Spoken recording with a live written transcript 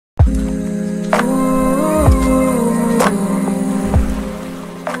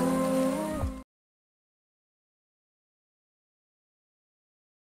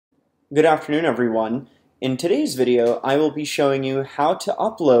Good afternoon, everyone. In today's video, I will be showing you how to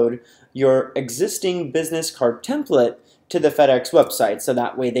upload your existing business card template to the FedEx website so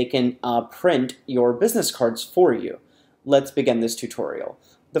that way they can print your business cards for you. Let's begin this tutorial.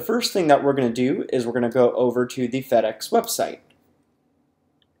 The first thing that we're going to do is we're going to go over to the FedEx website.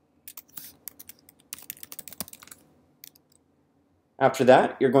 After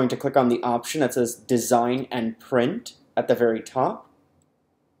that, you're going to click on the option that says Design and Print at the very top.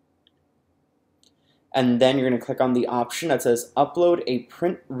 And then you're going to click on the option that says Upload a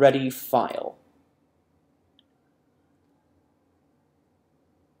print-ready file.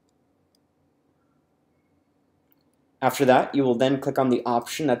 After that, you will then click on the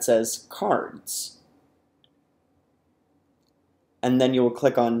option that says Cards. And then you will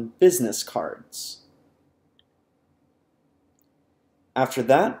click on Business Cards. After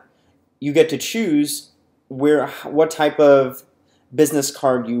that, you get to choose what type of business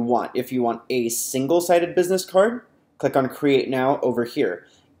card you want. If you want a single-sided business card, click on Create Now over here.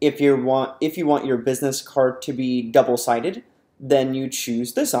 If you want your business card to be double-sided, then you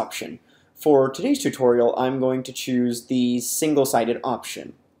choose this option. For today's tutorial, I'm going to choose the single-sided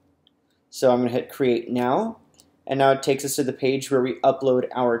option. So I'm going to hit Create Now, and now it takes us to the page where we upload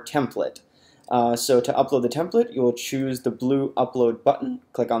our template. So to upload the template, you will choose the blue Upload button,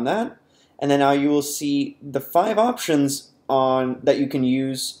 click on that, and then now you will see the 5 options that you can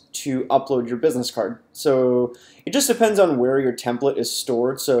use to upload your business card. So it just depends on where your template is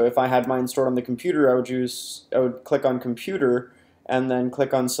stored. So if I had mine stored on the computer, I would click on Computer and then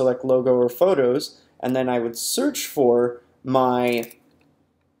click on Select Logo or Photos, and then I would search for my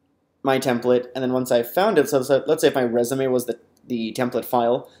template, and then once I found it, so let's say if my resume was the template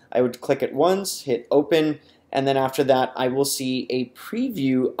file, I would click it once, hit Open, and then after that I will see a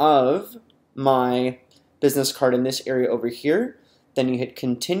preview of my business card in this area over here. Then you hit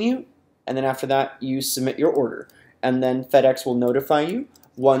Continue, and then after that you submit your order, and then FedEx will notify you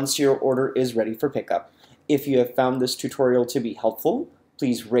once your order is ready for pickup. If you have found this tutorial to be helpful,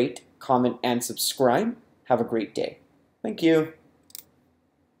 please rate, comment, and subscribe. Have a great day. Thank you.